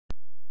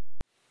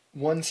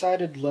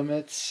One-sided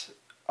limits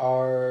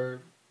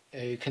are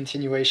a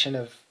continuation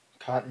of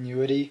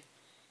continuity.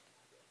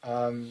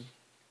 Um,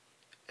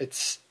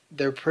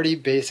 they're pretty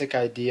basic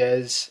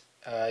ideas.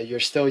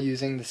 You're still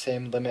using the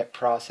same limit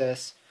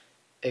process,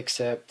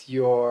 except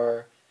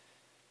you're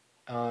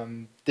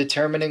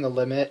determining a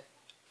limit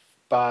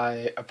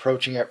by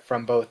approaching it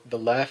from both the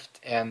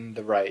left and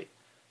the right.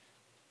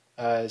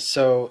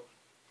 So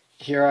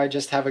here I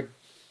just have a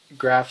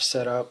graph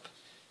set up.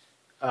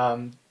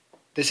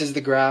 This is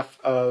the graph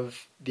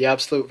of the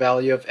absolute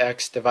value of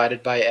x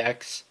divided by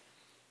x,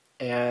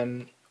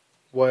 and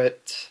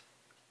what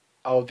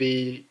I'll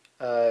be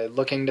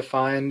looking to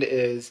find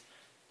is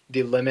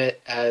the limit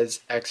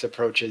as x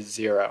approaches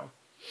 0.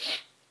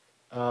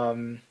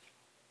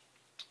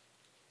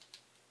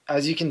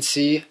 As you can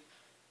see,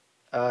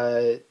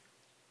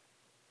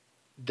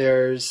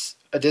 there's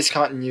a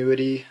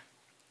discontinuity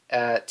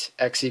at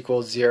x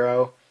equals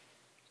 0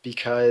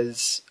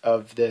 because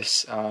of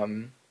this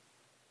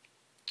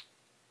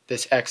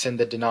this x in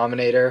the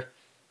denominator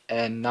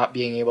and not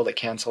being able to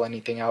cancel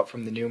anything out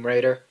from the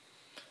numerator.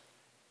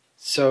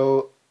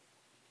 So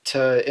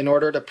in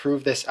order to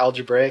prove this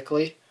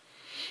algebraically,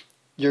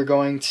 you're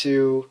going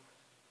to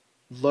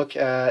look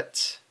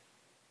at,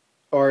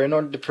 or in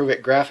order to prove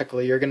it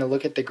graphically, you're going to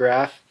look at the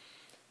graph,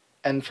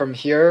 and from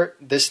here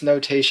this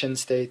notation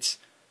states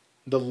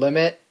the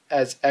limit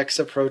as x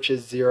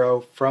approaches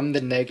 0 from the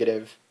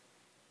negative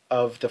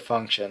of the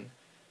function.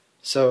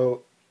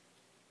 So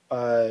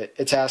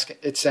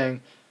it's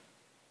saying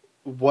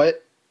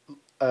what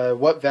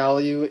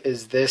value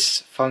is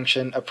this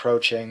function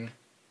approaching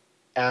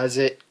as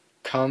it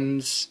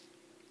comes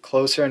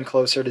closer and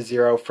closer to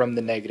 0 from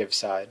the negative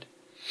side.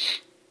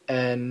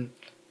 And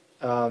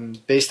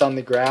based on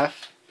the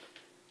graph,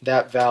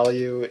 that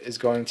value is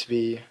going to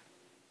be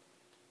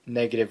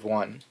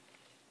 -1.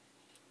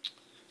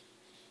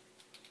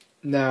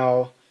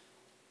 Now,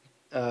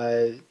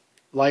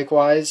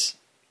 likewise,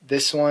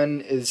 this one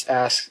is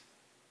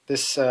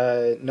this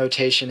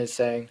notation is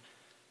saying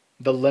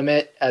the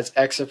limit as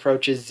x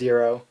approaches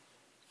 0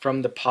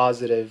 from the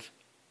positive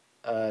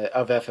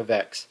of f of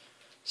x.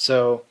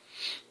 So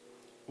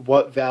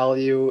what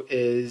value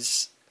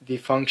is the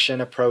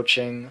function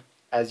approaching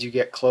as you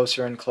get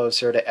closer and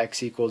closer to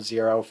x equals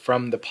 0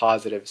 from the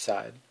positive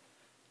side,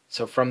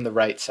 so from the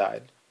right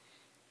side,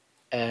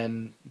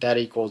 and that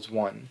equals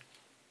 1.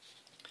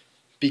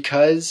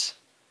 Because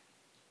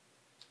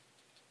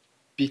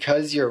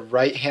your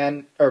right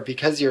hand, or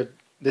because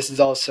this is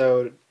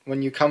also,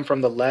 when you come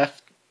from the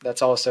left,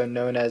 that's also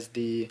known as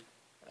the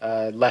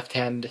left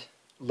hand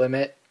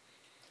limit,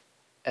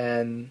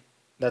 and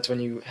that's when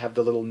you have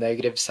the little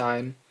negative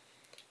sign.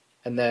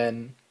 And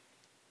then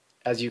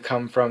as you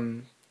come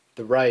from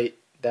the right,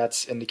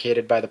 that's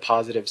indicated by the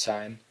positive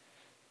sign.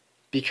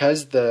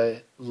 Because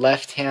the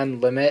left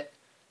hand limit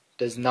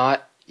does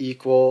not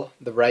equal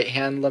the right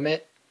hand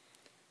limit,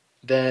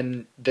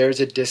 then there's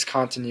a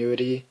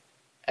discontinuity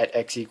at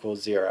x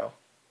equals 0,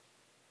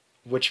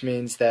 which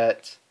means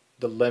that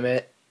the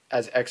limit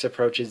as x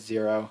approaches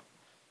 0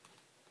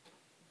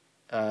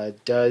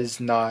 does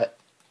not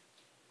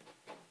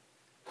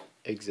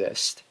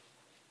exist.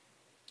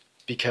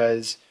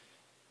 Because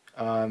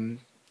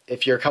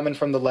if you're coming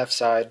from the left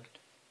side,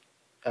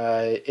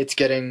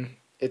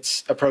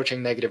 it's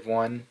approaching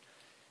 -1,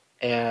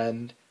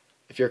 and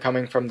if you're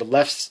coming from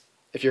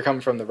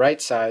the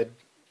right side,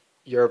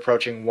 you're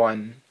approaching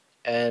 1,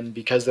 and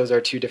because those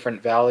are two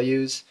different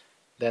values,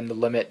 then the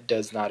limit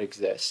does not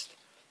exist.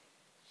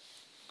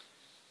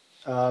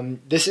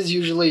 This is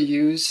usually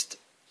used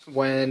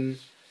when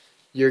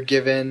you're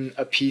given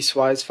a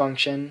piecewise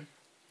function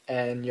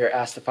and you're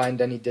asked to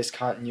find any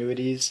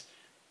discontinuities,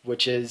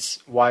 which is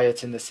why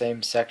it's in the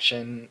same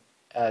section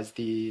as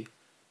the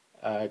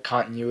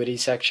continuity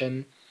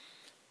section.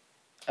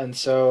 And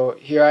so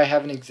here I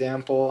have an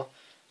example.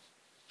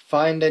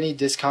 Find any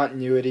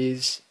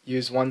discontinuities,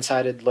 use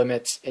one-sided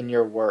limits in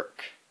your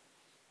work.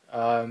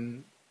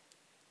 I'm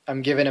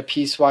given a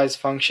piecewise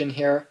function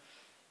here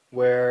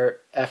where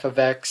f of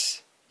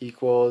x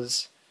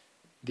equals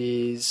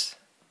these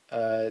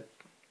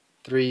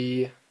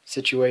three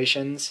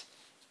situations.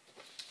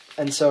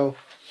 And so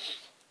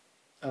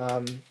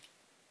how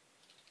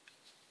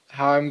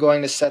I'm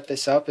going to set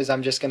this up is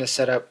I'm just going to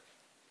set up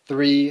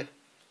three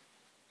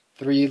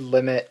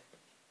limit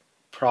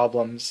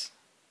problems.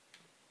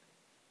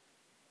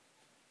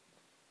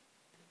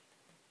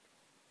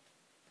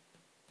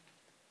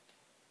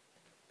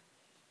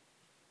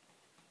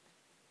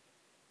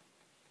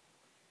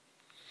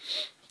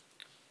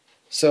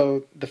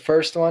 So the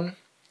first one,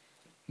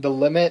 the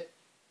limit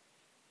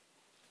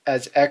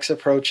as x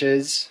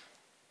approaches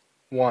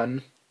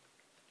 1,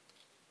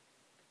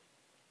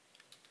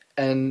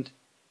 and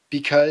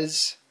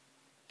because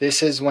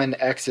this is when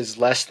x is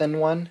less than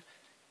 1,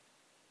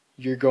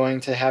 you're going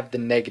to have the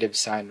negative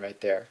sign right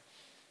there.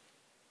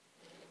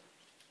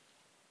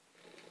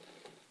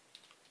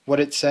 What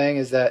it's saying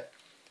is that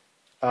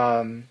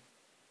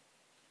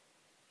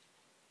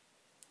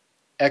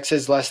x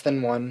is less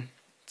than 1,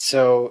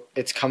 So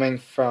it's coming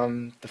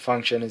from, the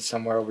function is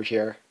somewhere over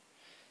here,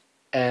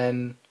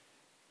 and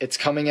it's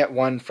coming at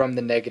 1 from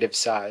the negative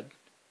side.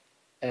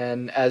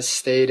 And as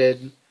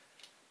stated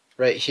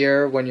right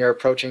here, when you're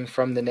approaching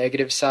from the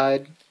negative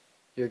side,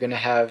 you're going to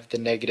have the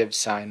negative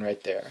sign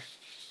right there.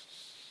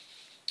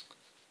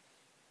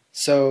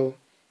 So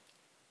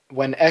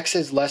when x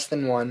is less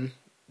than 1,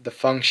 the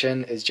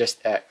function is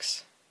just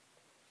x.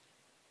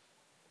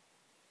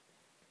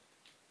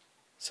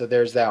 So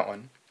there's that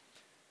one.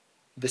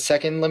 The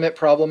second limit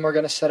problem we're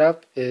going to set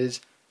up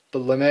is the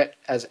limit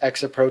as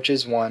x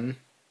approaches 1.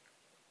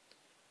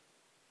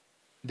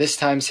 This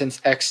time,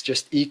 since x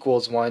just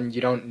equals 1, you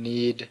don't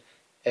need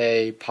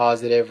a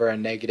positive or a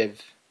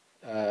negative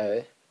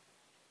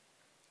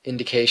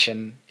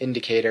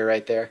indicator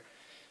right there.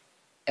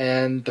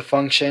 And the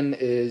function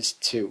is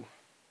 2.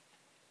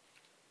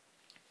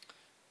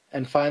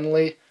 And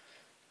finally,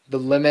 the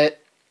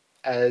limit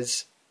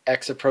as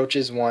x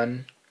approaches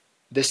 1,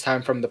 this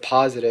time from the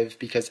positive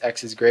because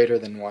x is greater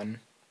than 1,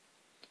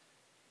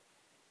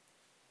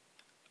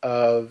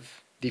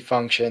 of the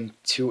function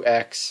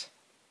 2x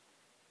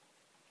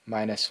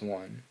minus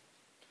 1.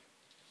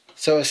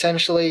 So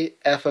essentially,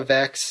 f of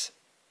x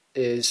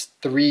is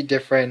three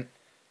different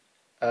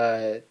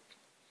limit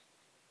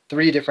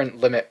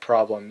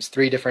problems,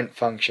 3 different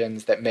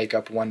functions that make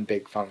up one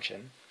big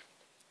function.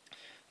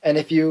 And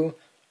if you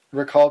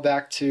recall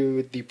back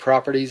to the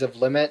properties of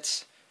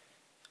limits,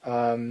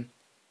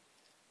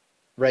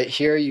 right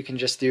here you can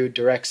just do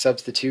direct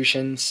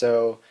substitution.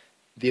 So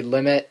the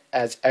limit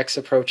as x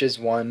approaches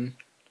 1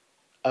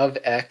 of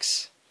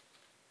x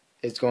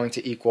is going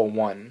to equal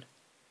 1.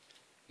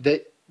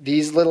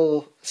 These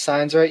little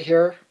signs right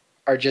here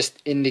are just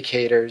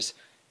indicators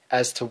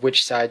as to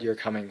which side you're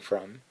coming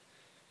from.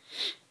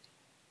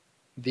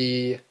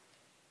 The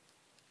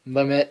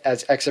limit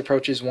as x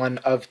approaches 1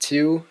 of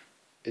 2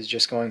 is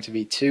just going to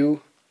be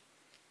 2.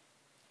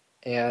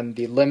 And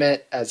the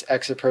limit as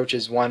x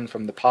approaches 1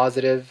 from the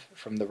positive,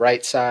 from the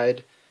right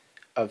side,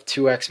 of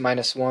 2x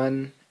minus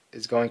 1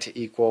 is going to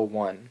equal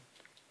 1.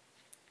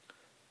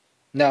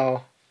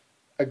 Now,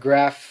 a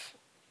graph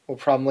will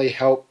probably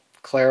help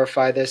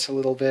clarify this a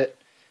little bit,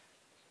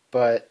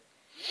 but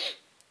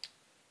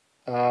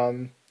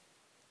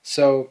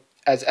so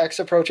as x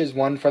approaches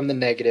 1 from the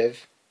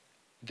negative,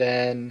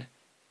 then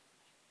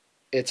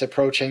it's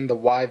approaching the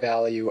y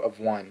value of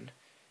 1,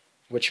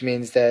 which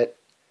means that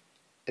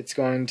it's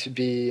going to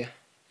be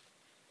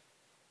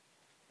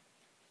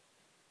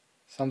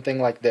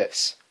something like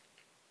this.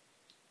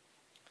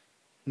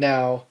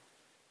 Now,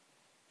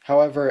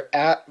 however,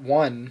 at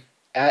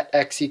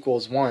x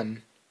equals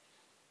 1,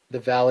 the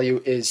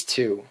value is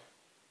 2.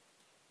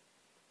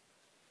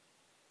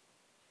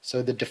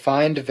 So the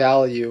defined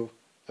value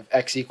of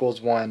x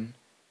equals 1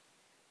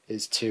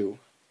 is 2.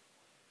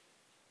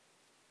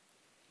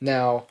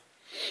 Now,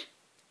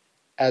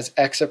 as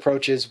x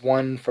approaches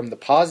 1 from the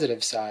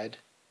positive side,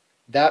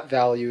 that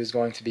value is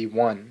going to be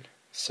 1.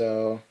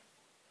 So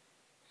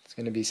it's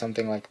going to be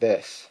something like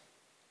this.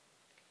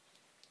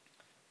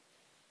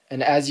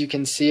 And as you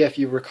can see, if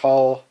you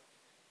recall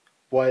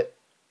what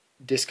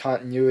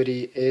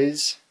discontinuity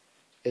is,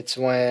 it's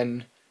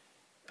when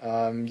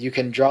you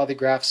can draw the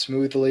graph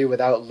smoothly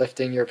without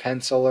lifting your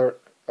pencil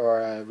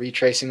or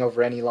retracing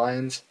over any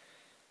lines.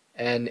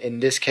 And in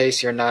this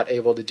case, you're not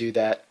able to do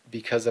that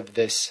because of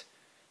this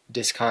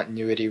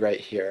discontinuity right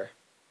here.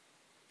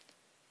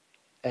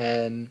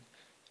 And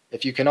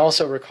if you can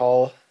also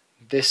recall,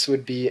 this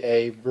would be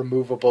a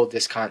removable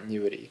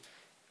discontinuity,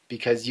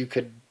 because you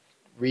could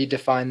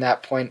redefine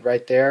that point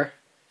right there,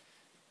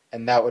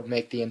 and that would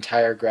make the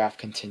entire graph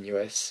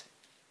continuous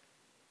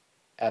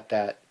at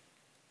that,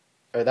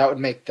 or that would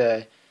make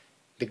the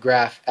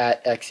graph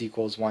at x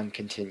equals 1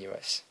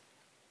 continuous.